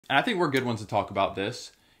And I think we're good ones to talk about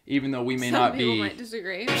this, even though we may Some not people be... might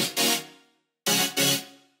disagree.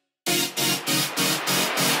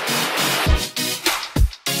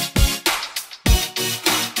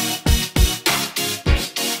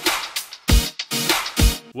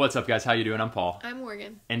 What's up, guys? How you doing? I'm Paul. I'm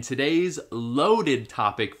Morgan. And today's loaded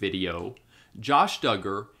topic video, Josh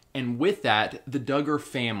Duggar, and with that, the Duggar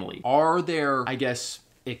family. Are there, I guess,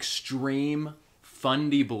 extreme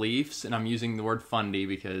fundy beliefs? And I'm using the word fundy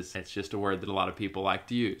because it's just a word that a lot of people like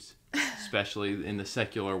to use, especially in the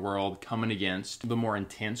secular world, coming against the more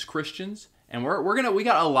intense Christians. And we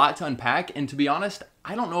got a lot to unpack. And to be honest,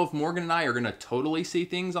 I don't know if Morgan and I are gonna totally see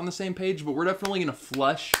things on the same page, but we're definitely gonna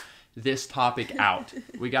flush this topic out.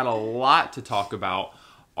 We got a lot to talk about.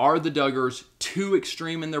 Are the Duggars too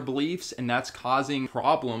extreme in their beliefs, and that's causing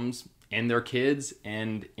problems in their kids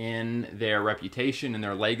and in their reputation and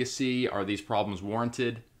their legacy? Are these problems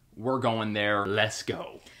warranted? We're going there. Let's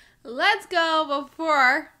go. Let's go.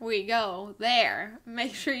 Before we go there,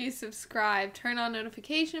 make sure you subscribe, turn on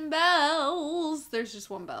notification bells. There's just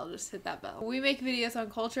one bell, just hit that bell. We make videos on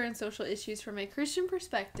culture and social issues from a Christian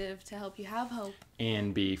perspective to help you have hope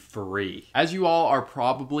and be free. As you all are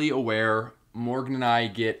probably aware, Morgan and I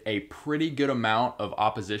get a pretty good amount of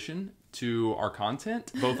opposition to our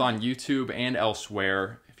content, both on YouTube and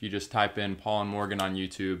elsewhere. If you just type in Paul and Morgan on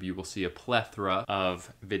YouTube, you will see a plethora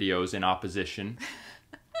of videos in opposition.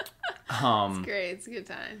 It's great. It's a good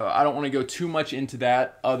time. I don't want to go too much into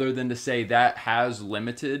that other than to say that has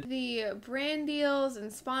limited the brand deals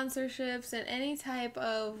and sponsorships and any type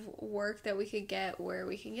of work that we could get where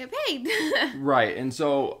we can get paid. Right. And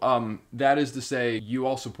so that is to say, you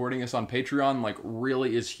all supporting us on Patreon like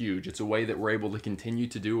really is huge. It's a way that we're able to continue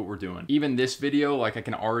to do what we're doing. Even this video, like I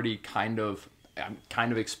can already I'm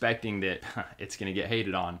kind of expecting that it's going to get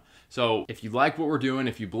hated on. So if you like what we're doing,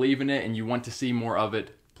 if you believe in it and you want to see more of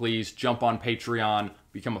it, please jump on Patreon,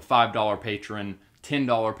 become a $5 patron,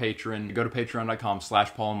 $10 patron. Go to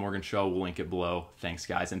patreon.com/Paulandmorganshow. We'll link it below. Thanks,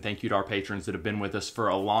 guys. And thank you to our patrons that have been with us for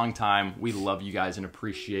a long time. We love you guys and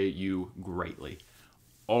appreciate you greatly.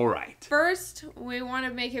 All right. First, we want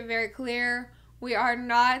to make it very clear, we are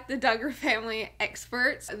not the Duggar family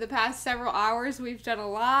experts. The past several hours, we've done a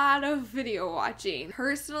lot of video watching.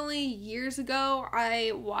 Personally, years ago,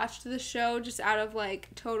 I watched the show just out of like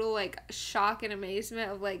total like shock and amazement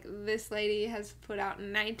of like, this lady has put out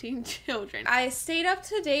 19 children. I stayed up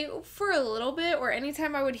to date for a little bit, or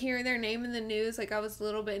anytime I would hear their name in the news, like I was a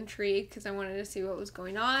little bit intrigued because I wanted to see what was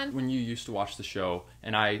going on. When you used to watch the show,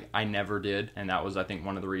 and I never did, and that was I think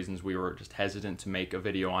one of the reasons we were just hesitant to make a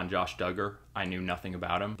video on Josh Duggar. I knew nothing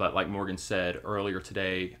about him, but like Morgan said earlier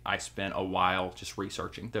today, I spent a while just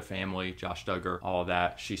researching the family, Josh Duggar, all of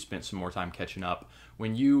that. She spent some more time catching up.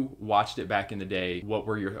 When you watched it back in the day, what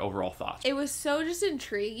were your overall thoughts? It was so just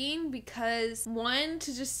intriguing because, one,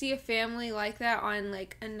 to just see a family like that on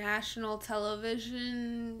like a national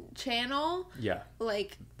television channel. Yeah.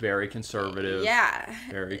 Like. Very conservative. Yeah.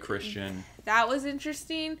 Very Christian. That was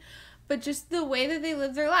interesting. But just the way that they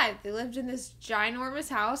lived their life. They lived in this ginormous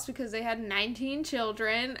house because they had 19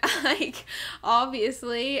 children, like,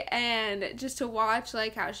 obviously. And just to watch,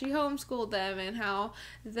 like, how she homeschooled them and how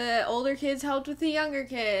the older kids helped with the younger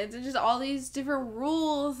kids and just all these different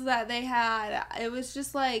rules that they had. It was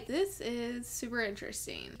just like, this is super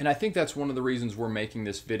interesting. And I think that's one of the reasons we're making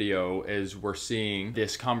this video is we're seeing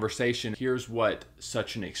this conversation. Here's what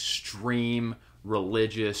such an extreme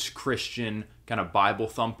religious Christian kind of Bible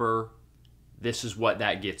thumper, this is what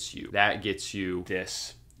that gets you. That gets you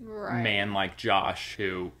this man like Josh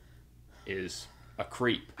who is a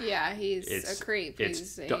creep. Yeah, he's a creep.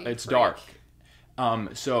 It's dark.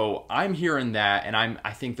 So I'm hearing that, and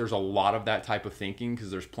I think there's a lot of that type of thinking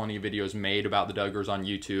because there's plenty of videos made about the Duggars on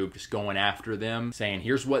YouTube just going after them, saying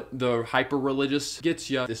here's what the hyper-religious gets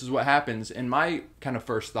you. This is what happens. And my kind of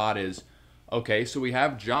first thought is, okay, so we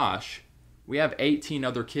have Josh. We have 18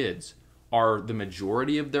 other kids. Are the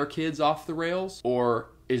majority of their kids off the rails?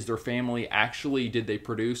 Or is their family actually, did they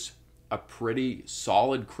produce a pretty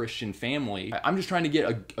solid Christian family? I'm just trying to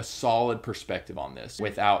get a solid perspective on this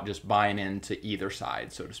without just buying into either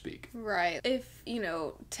side, so to speak. Right. If,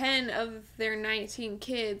 10 of their 19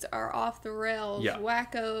 kids are off the rails,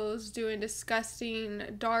 wackos, doing disgusting,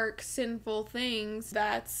 dark, sinful things,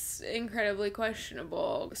 that's incredibly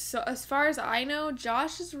questionable. So as far as I know,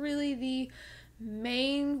 Josh is really the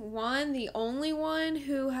main one, the only one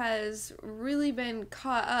who has really been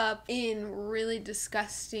caught up in really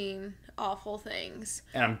disgusting, awful things.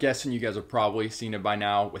 And I'm guessing you guys have probably seen it by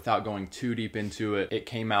now without going too deep into it. It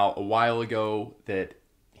came out a while ago that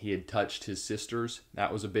he had touched his sisters.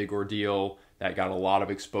 That was a big ordeal. That got a lot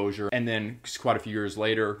of exposure. And then quite a few years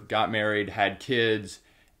later, got married, had kids,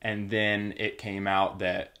 and then it came out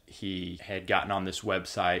that he had gotten on this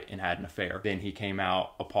website and had an affair. Then he came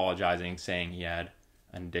out apologizing, saying he had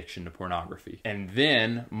an addiction to pornography. And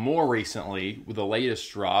then more recently, with the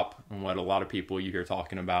latest drop, and what a lot of people you hear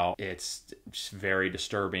talking about, it's just very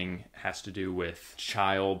disturbing, has to do with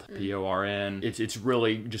child porn. It's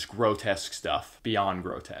really just grotesque stuff, beyond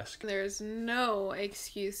grotesque. There's no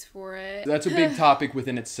excuse for it. That's a big topic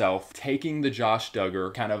within itself. Taking the Josh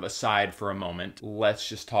Duggar kind of aside for a moment, let's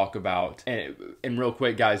just talk about, and real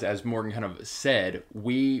quick guys, as Morgan kind of said,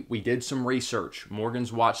 we did some research.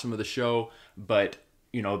 Morgan's watched some of the show, but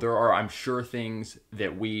you know, there are, I'm sure, things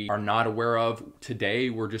that we are not aware of. Today,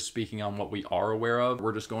 we're just speaking on what we are aware of.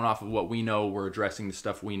 We're just going off of what we know. We're addressing the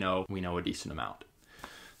stuff we know. We know a decent amount.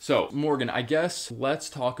 So, Morgan, I guess let's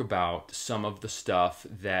talk about some of the stuff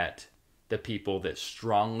that the people that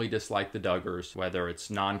strongly dislike the Duggars, whether it's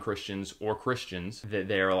non-Christians or Christians, that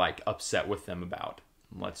they're like upset with them about.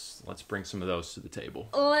 Let's bring some of those to the table.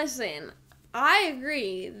 Listen, I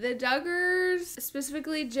agree. The Duggars,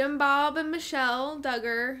 specifically Jim Bob and Michelle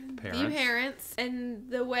Duggar, the parents, and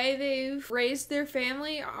the way they've raised their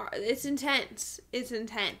family, it's intense. It's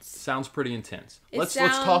intense. Sounds pretty intense. Let's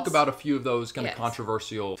talk about a few of those kind of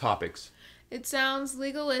controversial topics. It sounds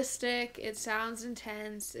legalistic. It sounds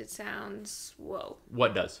intense. It sounds, whoa.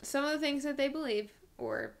 What does? Some of the things that they believe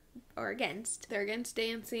or are against. They're against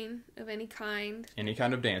dancing of any kind. Any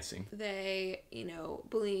kind of dancing. They,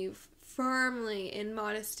 believe firmly in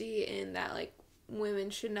modesty, in that like women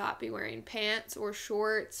should not be wearing pants or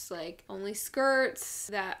shorts, like only skirts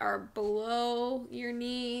that are below your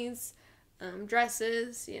knees,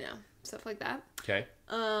 dresses, stuff like that. Okay.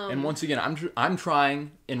 And once again, I'm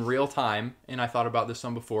trying in real time, and I thought about this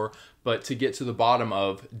some before, but to get to the bottom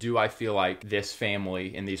of, do I feel like this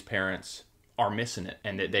family and these parents are missing it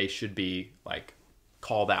and that they should be like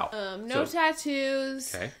called out? No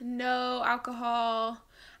tattoos. Okay. No alcohol.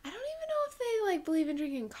 I don't even know if they like believe in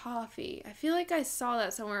drinking coffee. I feel like I saw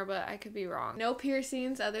that somewhere, but I could be wrong. No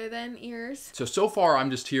piercings other than ears. So far I'm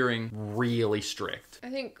just hearing really strict. I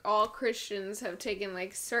think all Christians have taken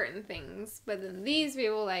like certain things, but then these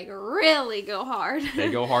people like really go hard. They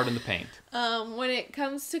go hard in the paint. When it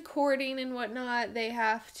comes to courting and whatnot, they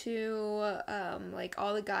have to like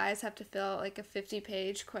all the guys have to fill out like a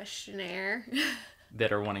 50-page questionnaire.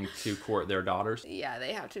 That are wanting to court their daughters? Yeah,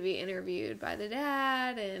 they have to be interviewed by the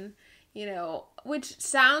dad, and, which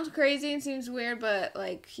sounds crazy and seems weird, but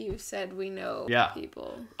like you said, we know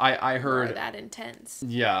people I heard are that intense.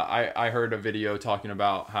 Yeah, I heard a video talking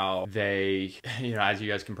about how they, as you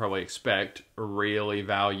guys can probably expect, really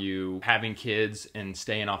value having kids and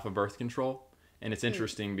staying off of birth control. And it's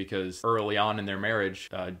interesting because early on in their marriage,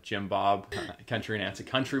 Jim Bob, it's a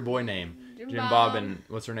country boy name. Jim Bob and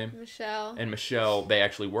what's her name? Michelle. And Michelle, they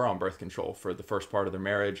actually were on birth control for the first part of their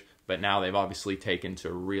marriage, but now they've obviously taken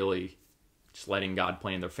to really just letting God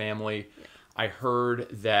play in their family. Yeah. I heard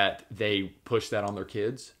that they push that on their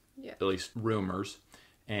kids, at least rumors,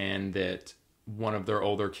 and that one of their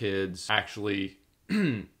older kids actually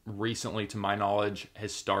recently, to my knowledge,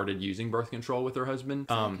 has started using birth control with her husband.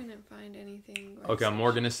 I couldn't find anything. Okay,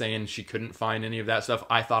 Morgan is saying she couldn't find any of that stuff.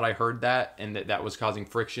 I thought I heard that, and that was causing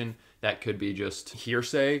friction. That could be just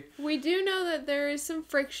hearsay. We do know that there is some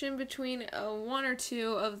friction between one or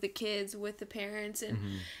two of the kids with the parents, and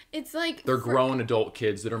it's like they're grown adult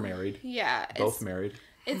kids that are married. Yeah, both married.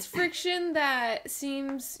 It's friction that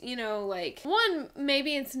seems, like, one,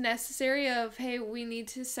 maybe it's necessary of, hey, we need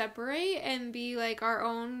to separate and be, like, our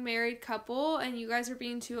own married couple, and you guys are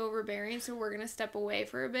being too overbearing, so we're going to step away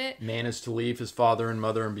for a bit. Man is to leave his father and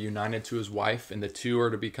mother and be united to his wife, and the two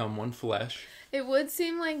are to become one flesh. It would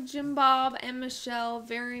seem like Jim Bob and Michelle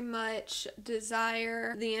very much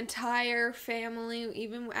desire the entire family,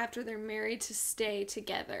 even after they're married, to stay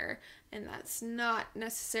together. And that's not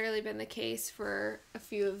necessarily been the case for a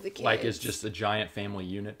few of the kids. Like it's just a giant family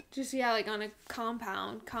unit? Just, like on a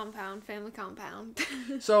family compound.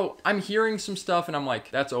 So I'm hearing some stuff and I'm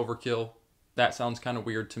like, that's overkill. That sounds kind of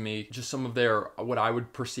weird to me. Just some of their, what I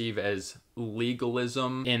would perceive as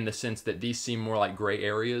legalism, in the sense that these seem more like gray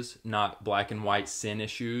areas, not black and white sin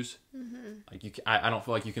issues. Like I don't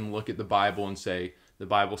feel like you can look at the Bible and say, the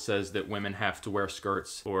Bible says that women have to wear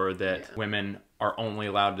skirts, or that women are only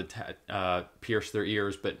allowed to pierce their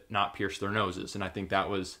ears but not pierce their noses. And I think that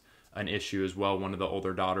was an issue as well. One of the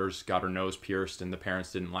older daughters got her nose pierced and the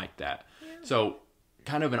parents didn't like that. So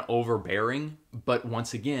kind of an overbearing, but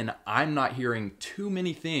once again, I'm not hearing too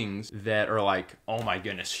many things that are like, oh my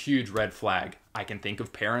goodness, huge red flag. I can think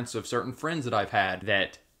of parents of certain friends that I've had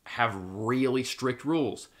that have really strict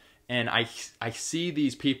rules. And I see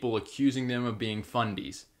these people accusing them of being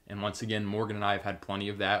fundies. And once again, Morgan and I have had plenty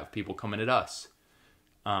of that, of people coming at us.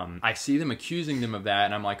 I see them accusing them of that,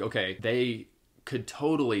 and I'm like, okay, they could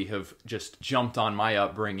totally have just jumped on my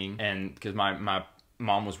upbringing, and because my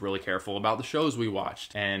mom was really careful about the shows we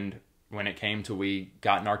watched. And when it came to we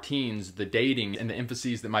got in our teens, the dating and the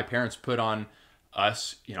emphases that my parents put on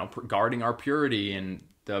us, you know, guarding our purity and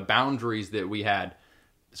the boundaries that we had.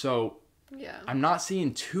 So yeah, I'm not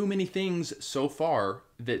seeing too many things so far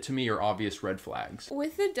that to me are obvious red flags.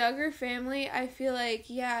 With the Duggar family, I feel like,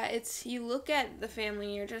 yeah, it's, you look at the family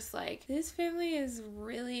and you're just like, this family is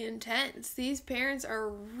really intense. These parents are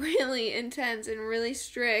really intense and really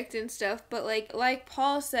strict and stuff. But like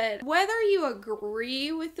Paul said, whether you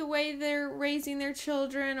agree with the way they're raising their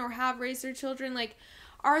children or have raised their children, like,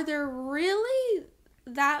 are there really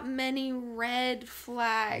that many red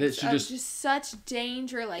flags of just such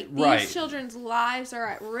danger? Like, these children's lives are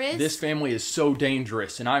at risk. This family is so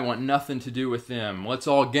dangerous and I want nothing to do with them. Let's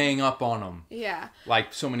all gang up on them. Yeah.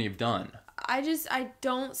 Like so many have done. I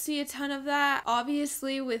don't see a ton of that.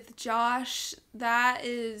 Obviously with Josh, that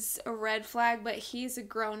is a red flag, but he's a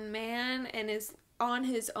grown man and is on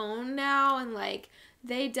his own now, and like,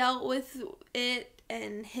 they dealt with it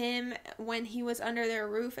and him when he was under their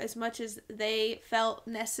roof as much as they felt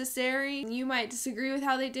necessary. You might disagree with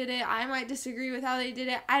how they did it. I might disagree with how they did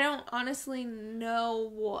it. I don't honestly know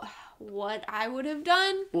what I would have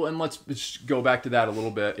done. Well, and let's just go back to that a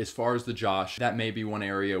little bit. As far as the Josh, that may be one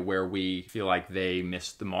area where we feel like they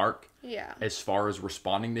missed the mark. Yeah. As far as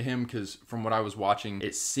responding to him, because from what I was watching,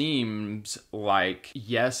 it seems like,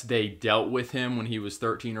 yes, they dealt with him when he was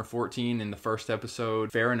 13 or 14 in the first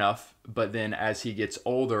episode. Fair enough. But then as he gets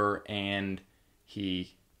older and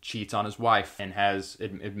he cheats on his wife and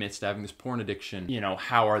admits to having this porn addiction, you know,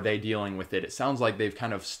 how are they dealing with it? It sounds like they've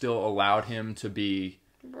kind of still allowed him to be...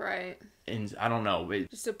 Right. And I don't know.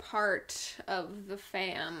 Just a part of the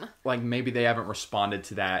fam. Like, maybe they haven't responded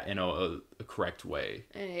to that in a correct way.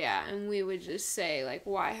 Yeah, and we would just say, like,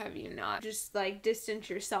 why have you not just, like, distance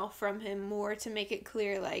yourself from him more to make it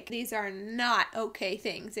clear, like, these are not okay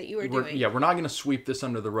things that you are doing. Yeah, we're not going to sweep this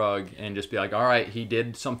under the rug and just be like, all right, he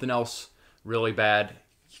did something else really bad.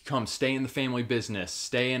 Come stay in the family business,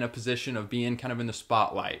 stay in a position of being kind of in the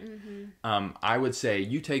spotlight. Mm-hmm. I would say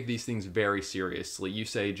you take these things very seriously. You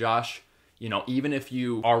say, Josh, you know, even if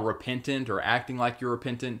you are repentant or acting like you're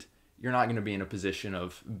repentant, you're not going to be in a position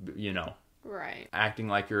of, you know, right, acting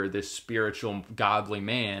like you're this spiritual, godly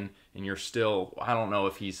man, and you're still, I don't know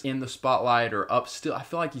if he's in the spotlight or up still. I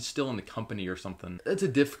feel like he's still in the company or something. It's a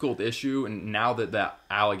difficult issue, and now that the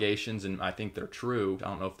allegations, and I think they're true, I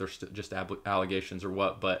don't know if they're just allegations or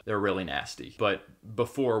what, but they're really nasty. But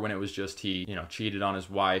before, when it was just he, you know, cheated on his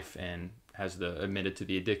wife and has admitted to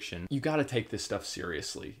the addiction, you got to take this stuff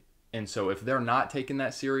seriously. And so if they're not taking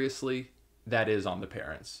that seriously, that is on the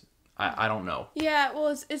parents. I don't know. Yeah,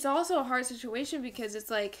 well, it's also a hard situation because it's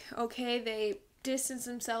like, okay, they distance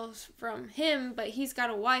themselves from him, but he's got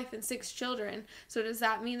a wife and 6 children. So does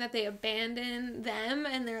that mean that they abandon them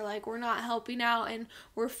and they're like, we're not helping out and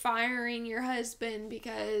we're firing your husband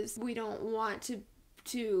because we don't want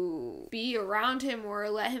to be around him or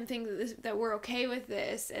let him think that we're okay with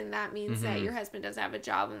this, and that means that your husband doesn't have a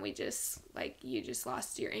job and we just, like, you just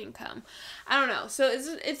lost your income. I don't know. So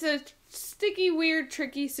it's a sticky, weird,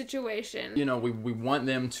 tricky situation. You know, we want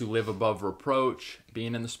them to live above reproach,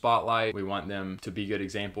 being in the spotlight. We want them to be good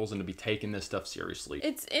examples and to be taking this stuff seriously.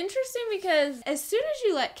 It's interesting because as soon as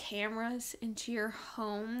you let cameras into your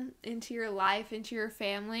home, into your life, into your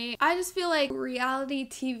family, I just feel like reality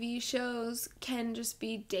TV shows can just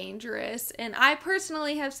be dangerous. And I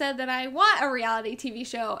personally have said that I want a reality TV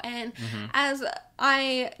show. And as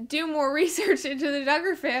I do more research into the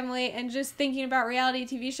Duggar family and just thinking about reality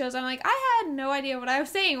TV shows, I'm like, I had no idea what I was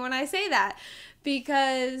saying when I say that.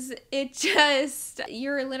 Because it just,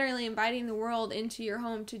 you're literally inviting the world into your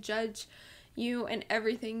home to judge you and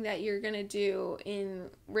everything that you're going to do in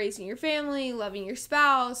raising your family, loving your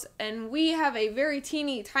spouse. And we have a very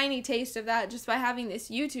teeny tiny taste of that just by having this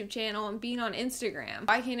YouTube channel and being on Instagram.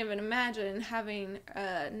 I can't even imagine having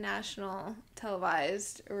a national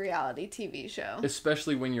televised reality TV show.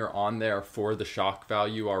 Especially when you're on there for the shock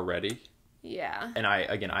value already. Yeah. And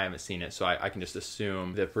I haven't seen it, so I can just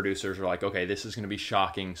assume the producers are like, okay, this is going to be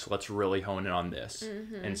shocking, so let's really hone in on this.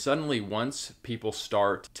 And suddenly, once people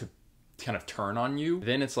start to kind of turn on you,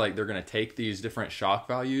 then it's like they're going to take these different shock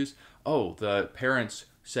values. Oh, the parents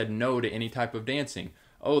said no to any type of dancing.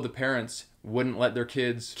 Oh, the parents wouldn't let their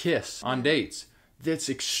kids kiss on dates. That's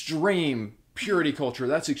extreme purity culture.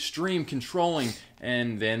 That's extreme controlling.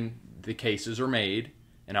 And then the cases are made.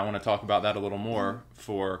 and I want to talk about that a little more.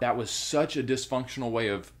 For that was such a dysfunctional way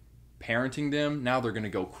of parenting them. Now they're going to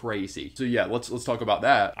go crazy. So yeah, let's talk about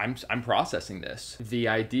that. I'm processing this. The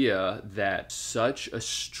idea that such a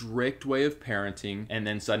strict way of parenting, and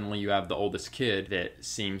then suddenly you have the oldest kid that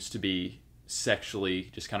seems to be sexually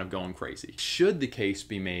just kind of going crazy. Should the case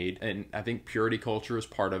be made, and I think purity culture is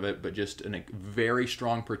part of it, but just a very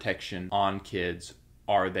strong protection on kids,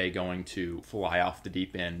 are they going to fly off the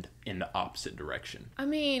deep end in the opposite direction? I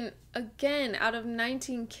mean, again, out of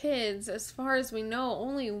 19 kids, as far as we know,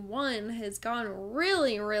 only one has gone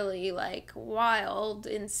really, really, like, wild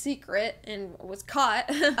in secret and was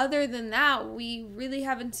caught. Other than that, we really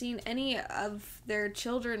haven't seen any of their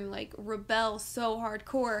children, like, rebel so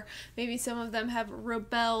hardcore. Maybe some of them have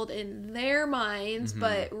rebelled in their minds,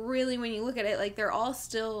 but really, when you look at it, like, they're all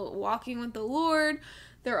still walking with the Lord.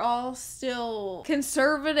 They're all still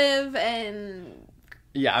conservative and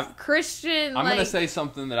Christian. I'm going to say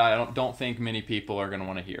something that I don't think many people are going to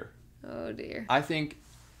want to hear. Oh, dear. I think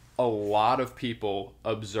a lot of people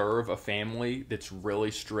observe a family that's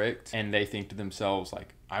really strict and they think to themselves,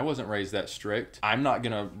 like, I wasn't raised that strict. I'm not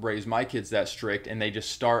going to raise my kids that strict. And they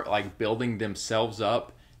just start, like, building themselves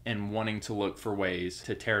up and wanting to look for ways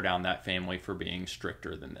to tear down that family for being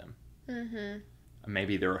stricter than them. Mm-hmm.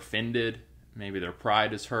 Maybe they're offended. Maybe their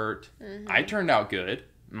pride is hurt. I turned out good.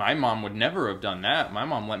 My mom would never have done that. My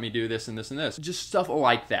mom let me do this and this and this. Just stuff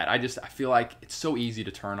like that. I feel like it's so easy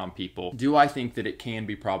to turn on people. Do I think that it can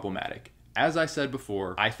be problematic? As I said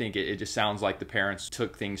before, I think it just sounds like the parents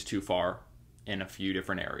took things too far in a few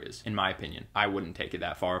different areas, in my opinion. I wouldn't take it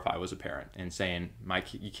that far if I was a parent and saying, my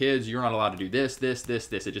kids, you're not allowed to do this, this, this,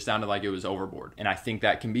 this. It just sounded like it was overboard. And I think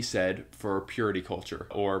that can be said for purity culture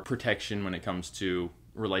or protection when it comes to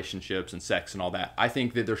relationships and sex and all that. I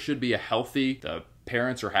think that there should be the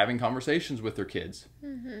parents are having conversations with their kids.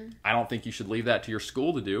 I don't think you should leave that to your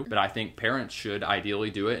school to do, but I think parents should ideally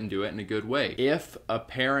do it and do it in a good way. If a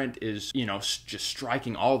parent is, just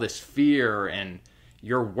striking all this fear and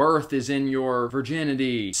your worth is in your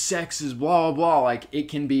virginity, sex is blah, blah, like, it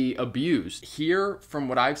can be abused. Here, from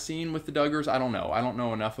what I've seen with the Duggars, I don't know. I don't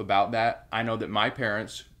know enough about that. I know that my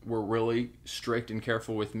parents were really strict and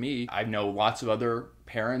careful with me. I know lots of other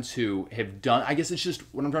parents who have done, I guess it's just,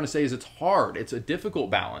 what I'm trying to say is it's hard. It's a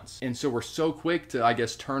difficult balance. And so we're so quick to, I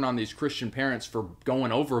guess, turn on these Christian parents for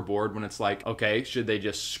going overboard when it's like, okay, should they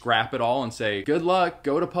just scrap it all and say, good luck,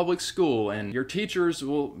 go to public school, and your teachers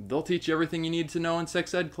they'll teach you everything you need to know in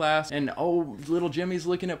sex ed class, and oh, little Jimmy's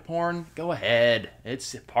looking at porn, go ahead.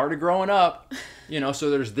 It's part of growing up. So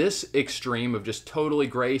there's this extreme of just totally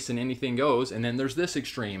grace and anything goes, and then there's this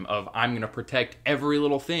extreme of I'm going to protect every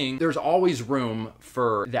little thing. There's always room for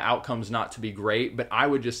the outcomes not to be great, but I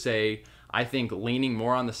would just say I think leaning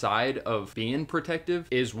more on the side of being protective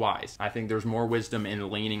is wise. I think there's more wisdom in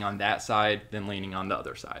leaning on that side than leaning on the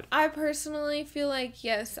other side. I personally feel like,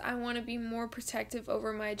 yes, I want to be more protective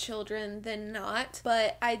over my children than not,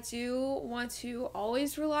 but I do want to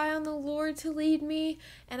always rely on the Lord to lead me,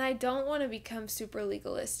 and I don't want to become super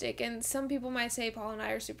legalistic. And some people might say Paul and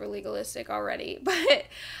I are super legalistic already, but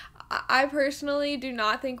I personally do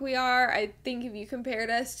not think we are. I think if you compared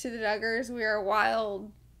us to the Duggars, we are wild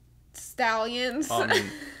stallions.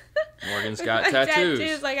 Morgan's got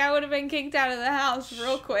tattoos. Like, I would have been kicked out of the house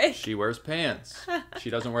real quick. She wears pants. She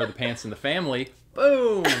doesn't wear the pants in the family.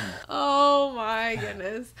 Boom. Oh my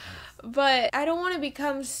goodness. But I don't want to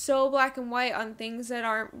become so black and white on things that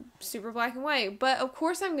aren't super black and white. But of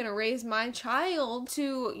course I'm going to raise my child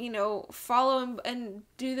to, follow and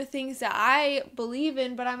do the things that I believe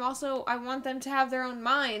in. But I want them to have their own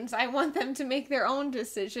minds. I want them to make their own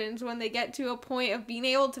decisions when they get to a point of being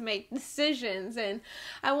able to make decisions. And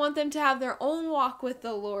I want them to have their own walk with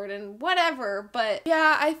the Lord and whatever. But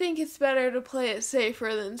yeah, I think it's better to play it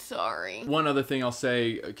safer than sorry. One other thing I'll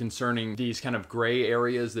say concerning these kind of gray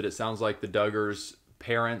areas that it sounds like the Duggars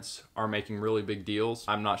parents are making really big deals.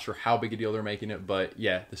 I'm not sure how big a deal they're making it, but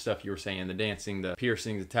yeah, the stuff you were saying, the dancing, the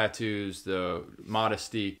piercing, the tattoos, the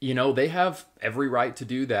modesty, they have every right to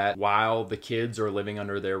do that while the kids are living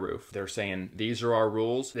under their roof. They're saying, these are our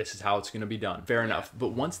rules. This is how it's going to be done. Fair enough.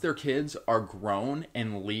 But once their kids are grown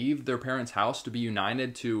and leave their parents' house to be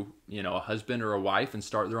united to, a husband or a wife and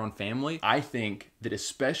start their own family, I think that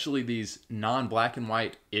especially these non-black and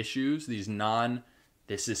white issues,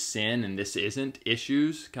 this is sin and this isn't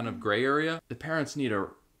issues, kind of gray area, the parents need to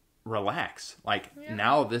relax.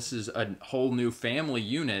 Now this is a whole new family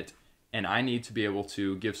unit, and I need to be able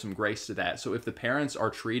to give some grace to that. So if the parents are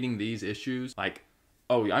treating these issues like,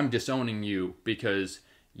 oh, I'm disowning you because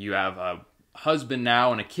you have a husband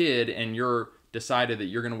now and a kid and you're decided that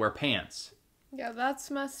you're going to wear pants. Yeah, that's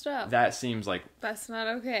messed up. That seems like... That's not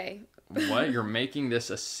okay. What? You're making this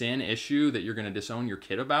a sin issue that you're going to disown your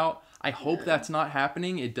kid about? I hope that's not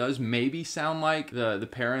happening. It does maybe sound like the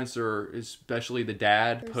parents, or especially the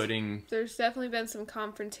dad, There's definitely been some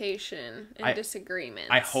confrontation and disagreements.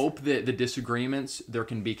 I hope that the disagreements, there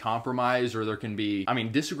can be compromise, or there can be... I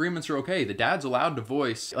mean, disagreements are okay. The dad's allowed to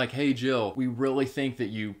voice, like, hey, Jill, we really think that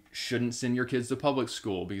you shouldn't send your kids to public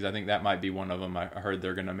school, because I think that might be one of them. I heard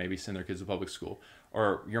they're going to maybe send their kids to public school.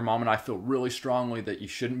 Or your mom and I feel really strongly that you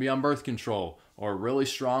shouldn't be on birth control, or really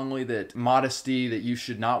strongly that modesty, that you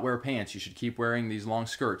should not wear pants, you should keep wearing these long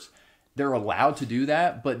skirts. They're allowed to do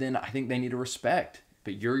that, but then I think they need to respect.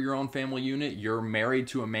 But you're your own family unit. You're married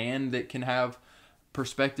to a man that can have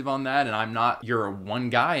perspective on that, and I'm not your one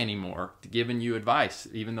guy anymore giving you advice.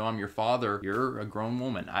 Even though I'm your father, you're a grown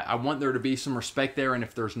woman. I want there to be some respect there, and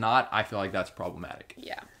if there's not, I feel like that's problematic.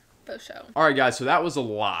 Yeah. Show. All right, guys, so that was a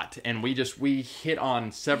lot, and we hit on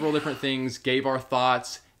several different things, gave our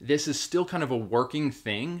thoughts. This is still kind of a working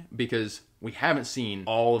thing because we haven't seen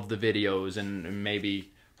all of the videos and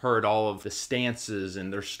maybe heard all of the stances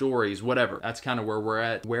and their stories, whatever. That's kind of where we're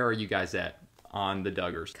at. Where are you guys at on the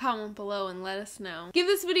Duggars? Comment below and let us know. Give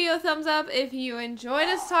this video a thumbs up if you enjoyed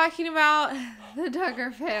us talking about the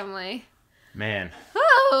Duggar family. Man.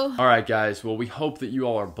 Oh. All right, guys. Well, we hope that you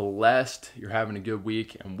all are blessed. You're having a good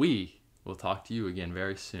week, and we will talk to you again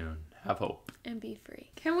very soon. Have hope. And be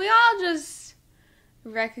free. Can we all just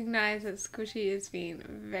recognize that Squishy is being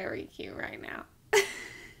very cute right now?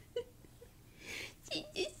 She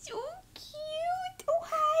is so cute. Oh,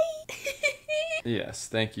 hi. Yes.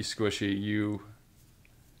 Thank you, Squishy. You